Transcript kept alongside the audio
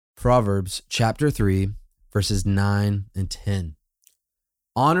Proverbs chapter 3, verses 9 and 10.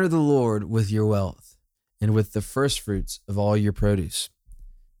 Honor the Lord with your wealth and with the firstfruits of all your produce.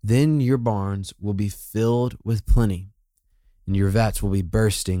 Then your barns will be filled with plenty, and your vats will be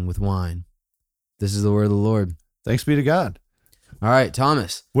bursting with wine. This is the word of the Lord. Thanks be to God. All right,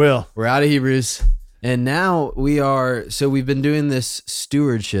 Thomas, Will. we're out of Hebrews. And now we've been doing this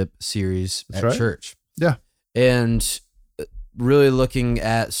stewardship series That's at right. church. Yeah. And really looking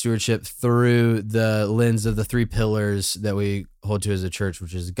at stewardship through the lens of the three pillars that we hold to as a church,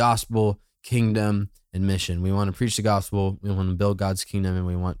 which is gospel, kingdom, and mission. We want to preach the gospel, we want to build God's kingdom, and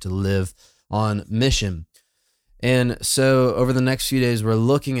we want to live on mission. And so over the next few days, we're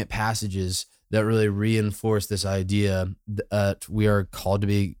looking at passages that really reinforce this idea that we are called to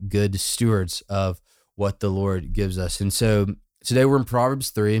be good stewards of what the Lord gives us. And so today we're in Proverbs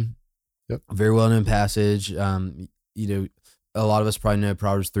 3, Yep. a very well-known passage. A lot of us probably know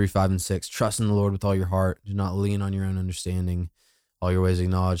Proverbs 3, 5, and 6. Trust in the Lord with all your heart. Do not lean on your own understanding. All your ways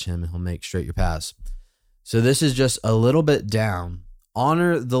acknowledge him, and he'll make straight your paths. So this is just a little bit down.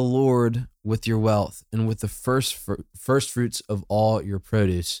 Honor the Lord with your wealth and with the first fruits of all your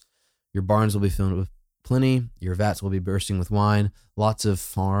produce. Your barns will be filled with plenty. Your vats will be bursting with wine. Lots of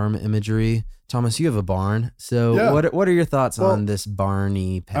farm imagery. Thomas, you have a barn. So Yeah. what are your thoughts Well, on this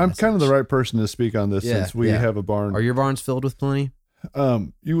barny passage? I'm kind of the right person to speak on this Yeah, since we yeah. have a barn. Are your barns filled with plenty?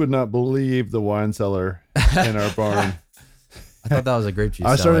 You would not believe the wine cellar in our barn. I thought that was a grape juice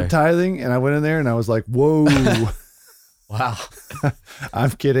I started cellar. tithing and I went in there and I was like, whoa. Wow.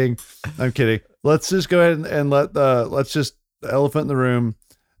 I'm kidding. Let's just go ahead and let's just, the elephant in the room.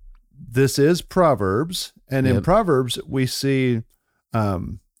 This is Proverbs. And in Yep. Proverbs, we see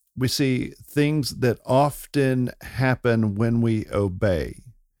things that often happen when we obey.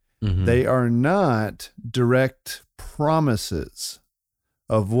 Mhm. They are not direct promises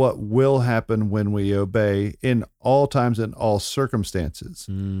of what will happen when we obey in all times and all circumstances.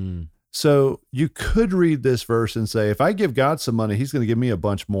 Mm. So you could read this verse and say, if I give God some money, he's going to give me a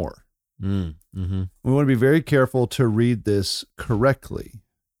bunch more. Mm-hmm. We want to be very careful to read this correctly.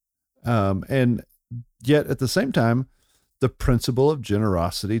 And yet at the same time, the principle of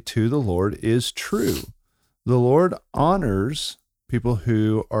generosity to the Lord is true. The Lord honors people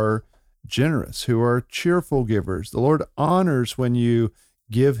who are generous, who are cheerful givers. The Lord honors when you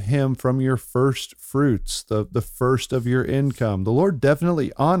give him from your first fruits, the first of your income. The Lord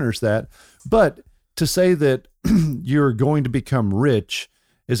definitely honors that. But to say that you're going to become rich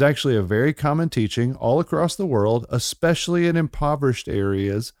is actually a very common teaching all across the world, especially in impoverished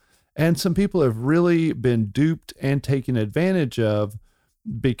areas. And some people have really been duped and taken advantage of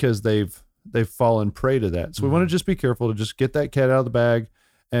because they've fallen prey to that. So we want to just be careful to just get that cat out of the bag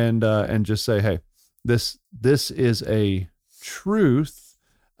and just say, hey, this is a truth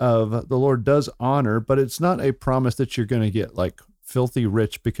of the Lord does honor, but it's not a promise that you're going to get like filthy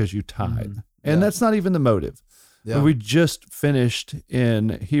rich because you tithe. And that's not even the motive. Yeah. We just finished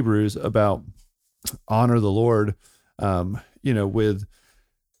in Hebrews about honor the Lord, with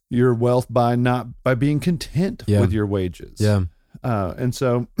your wealth by being content Yeah. with your wages. Yeah. And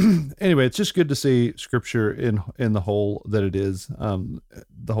so anyway, it's just good to see scripture in the whole that it is,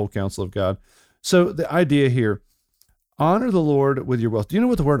 the whole counsel of God. So the idea here, honor the Lord with your wealth. Do you know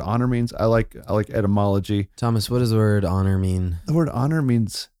what the word honor means? I like etymology. Thomas, what does the word honor mean? The word honor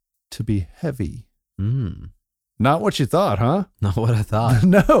means to be heavy. Not Not what you thought, huh? what I thought.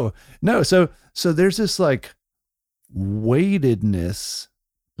 No. So there's this like weightedness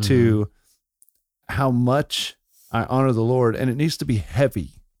to how much I honor the Lord, and it needs to be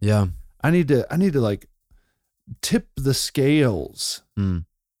heavy. Yeah. I need to like tip the scales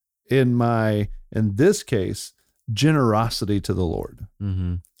in this case, generosity to the Lord.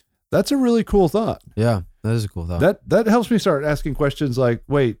 Mm-hmm. That's a really cool thought. Yeah, that is a cool thought. That helps me start asking questions like,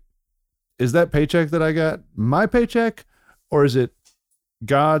 wait, is that paycheck that I got my paycheck, or is it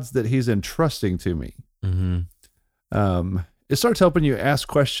God's that he's entrusting to me? Mm-hmm. It starts helping you ask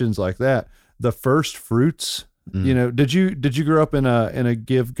questions like that. The first fruits, did you grow up in a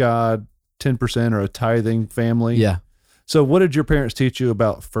give God 10% or a tithing family? Yeah. So what did your parents teach you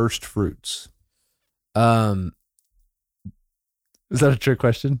about first fruits? Is that a trick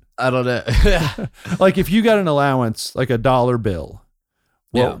question? I don't know. Like if you got an allowance, like a dollar bill,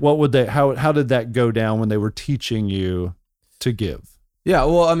 what would how did that go down when they were teaching you to give? Yeah,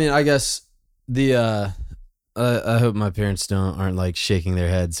 well, I mean, I guess I hope my parents aren't like shaking their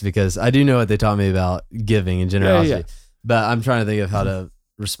heads, because I do know what they taught me about giving and generosity. Yeah. But I'm trying to think of how to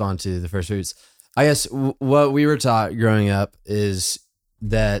respond to the first fruits. I guess what we were taught growing up is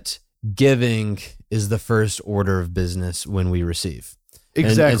that giving is the first order of business when we receive.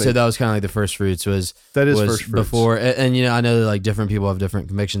 Exactly. And so that was kind of like the first fruits was first fruits. before. And you know, I know that like different people have different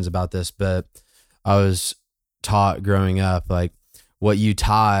convictions about this, but I was taught growing up, like what you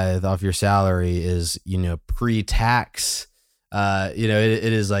tithe off your salary is, you know, pre-tax. You know, it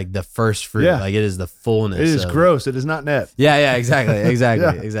is like the first fruit. Yeah. Like it is the fullness. It is gross. It is not net. Yeah, exactly.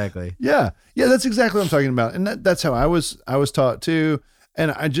 Yeah. Exactly. Yeah. That's exactly what I'm talking about. And that's how I was taught too.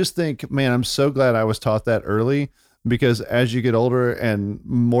 And I just think, man, I'm so glad I was taught that early, because as you get older and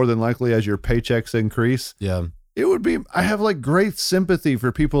more than likely as your paychecks increase, Yeah. I have like great sympathy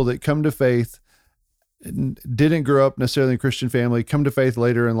for people that come to faith, didn't grow up necessarily in a Christian family, come to faith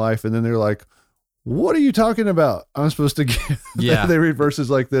later in life. And then they're like, what are you talking about? I'm supposed to get, Yeah. they read verses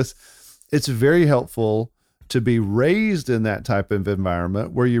like this. It's very helpful to be raised in that type of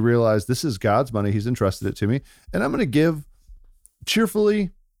environment where you realize this is God's money. He's entrusted it to me, and I'm going to give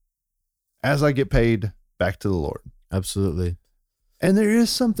cheerfully as I get paid back to the Lord. Absolutely. And there is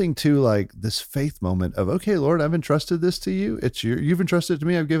something to like this faith moment of, okay, Lord, I've entrusted this to you. You've entrusted it to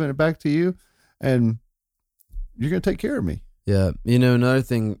me. I've given it back to you, and you're going to take care of me. Yeah. You know, another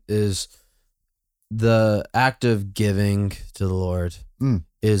thing is the act of giving to the Lord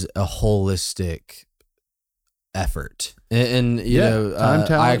is a holistic effort. And you know, time,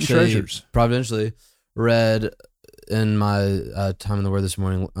 talent, I and actually treasures. providentially read in my time in the Word this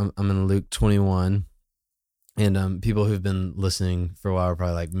morning, I'm in Luke 21. And people who've been listening for a while are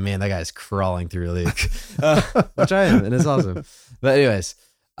probably like, man, that guy's crawling through Luke, which I am, and it's awesome. But anyways,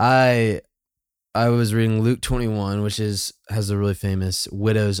 I was reading Luke 21, which has a really famous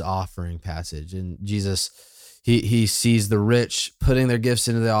widow's offering passage. And Jesus, he sees the rich putting their gifts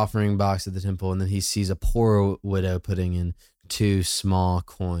into the offering box at the temple, and then he sees a poor widow putting in 2 small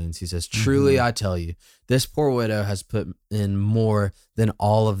coins. He says, truly, I tell you, this poor widow has put in more than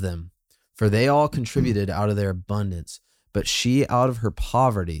all of them. For they all contributed out of their abundance, but she out of her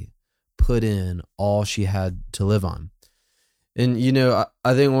poverty put in all she had to live on. And, you know,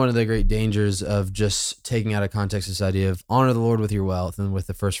 I think one of the great dangers of just taking out of context this idea of honor the Lord with your wealth and with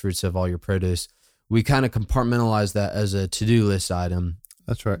the first fruits of all your produce, we kind of compartmentalize that as a to-do list item.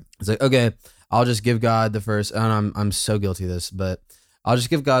 That's right. It's like, okay, I'll just give God the first, and I'm so guilty of this, but I'll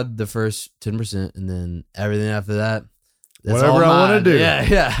just give God the first 10%, and then everything after that, that's whatever all I want to do.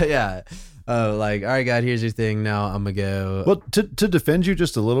 Yeah. Oh, like, all right, God, here's your thing. Now I'm gonna go. Well, to defend you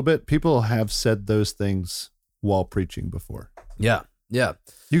just a little bit, people have said those things while preaching before. Yeah.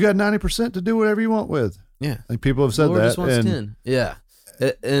 You got 90% to do whatever you want with. Yeah. Like people have said Lord that. just wants And 10. Yeah.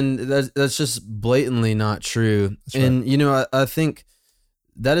 And that's just blatantly not true. That's and, you know, I think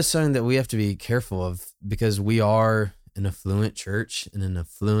that is something that we have to be careful of, because we are an affluent church in an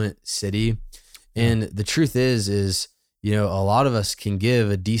affluent city. And the truth is, you know, a lot of us can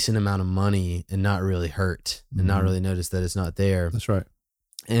give a decent amount of money and not really hurt and not really notice that it's not there. That's right.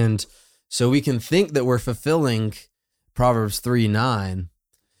 And so we can think that we're fulfilling Proverbs 3:9,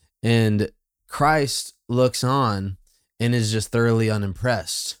 and Christ looks on and is just thoroughly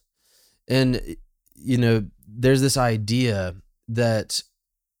unimpressed. And, you know, there's this idea that,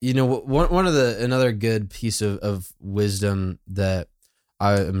 you know, another good piece of wisdom that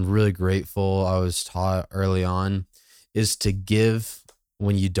I am really grateful I was taught early on is to give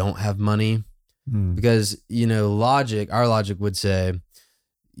when you don't have money. Because, you know, our logic would say,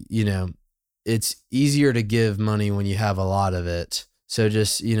 you know, it's easier to give money when you have a lot of it. So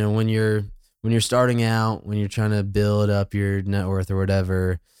just, you know, when you're starting out, when you're trying to build up your net worth or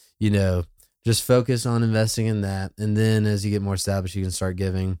whatever, you know, just focus on investing in that. And then as you get more established, you can start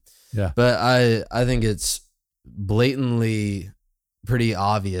giving. Yeah. But I think it's blatantly pretty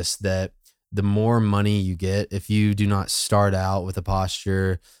obvious that the more money you get, if you do not start out with a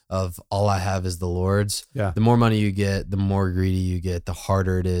posture of all I have is the Lord's, Yeah. the more money you get, the more greedy you get, the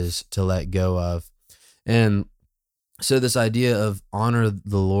harder it is to let go of. And so this idea of honor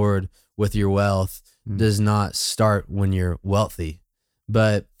the Lord with your wealth does not start when you're wealthy,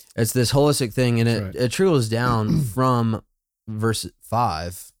 but it's this holistic thing. And it trickles down from verse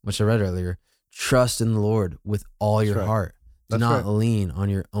 5, which I read earlier. Trust in the Lord with all your heart. Do not lean on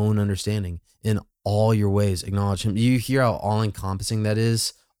your own understanding. In all your ways, acknowledge him. You hear how all-encompassing that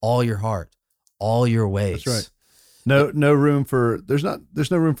is? All your heart, all your ways. That's right. No room for, there's no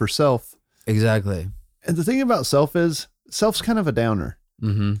room for self. Exactly. And the thing about self's kind of a downer.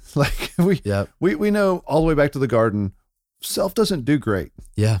 Mm-hmm. Like we know all the way back to the garden, self doesn't do great.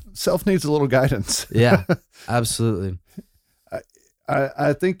 Yeah. Self needs a little guidance. Yeah, absolutely.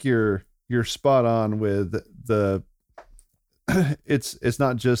 I think you're spot on with the, it's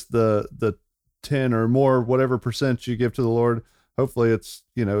not just the 10 or more, whatever percent you give to the Lord hopefully it's,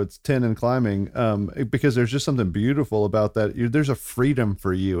 it's 10 and climbing, because there's just something beautiful about that. There's a freedom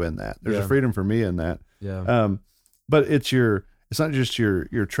for you in that. There's a freedom for me in that. Yeah. But it's not just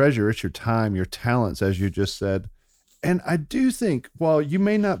your treasure, it's your time, your talents, as you just said. And I do think, while you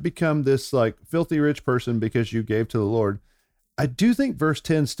may not become this like filthy rich person because you gave to the Lord, I do think verse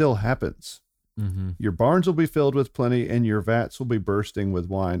 10 still happens. Mm-hmm. Your barns will be filled with plenty and your vats will be bursting with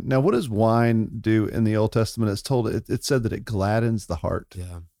wine. Now, what does wine do in the Old Testament? It's told, it said that it gladdens the heart.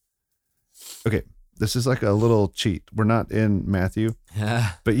 Yeah. Okay. This is like a little cheat. We're not in Matthew,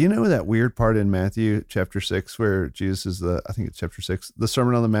 Yeah. but you know that weird part in Matthew chapter 6 where Jesus is I think it's chapter 6, the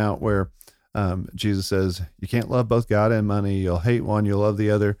Sermon on the Mount, where Jesus says, you can't love both God and money. You'll hate one, you'll love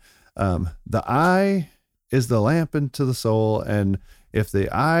the other. The eye is the lamp into the soul. And if the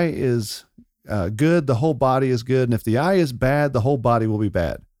eye is good, the whole body is good. And if the eye is bad, the whole body will be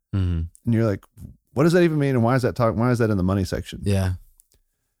bad. Mm-hmm. And you're like, what does that even mean? And why is that in the money section? Yeah.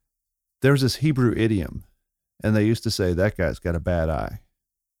 There's this Hebrew idiom, and they used to say, that guy's got a bad eye.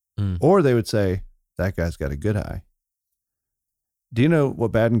 Mm. Or they would say, that guy's got a good eye. Do you know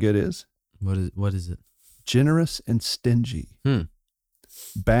what bad and good is? What is it? Generous and stingy. Hmm.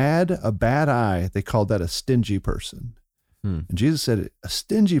 A bad eye, they called that a stingy person. And Jesus said, a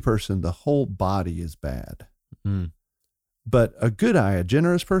stingy person, the whole body is bad. But a good eye, a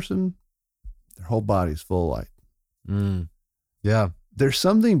generous person, their whole body's full of light. Yeah. There's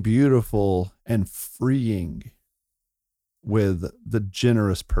something beautiful and freeing with the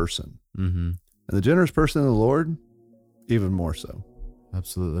generous person. Mm-hmm. And the generous person in the Lord, even more so.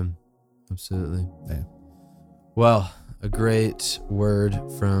 Absolutely. Yeah. Well, a great word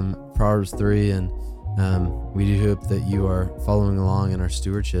from Proverbs 3, and we do hope that you are following along in our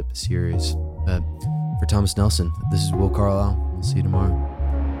stewardship series. For Thomas Nelson, this is Will Carlisle. We'll see you tomorrow.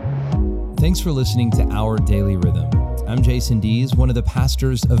 Thanks for listening to Our Daily Rhythm. I'm Jason Dees, one of the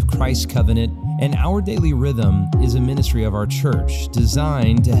pastors of Christ Covenant, and Our Daily Rhythm is a ministry of our church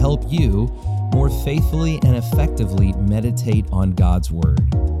designed to help you more faithfully and effectively meditate on God's Word.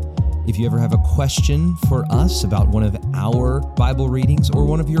 If you ever have a question for us about one of our Bible readings or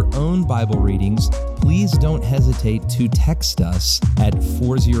one of your own Bible readings, please don't hesitate to text us at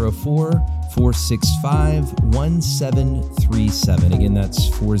 404-465-1737. Again, that's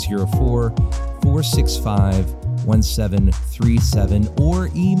 404-465-1737, or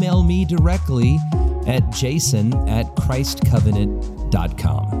email me directly at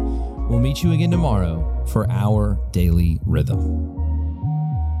jason@christcovenant.com. We'll meet you again tomorrow for Our Daily Rhythm.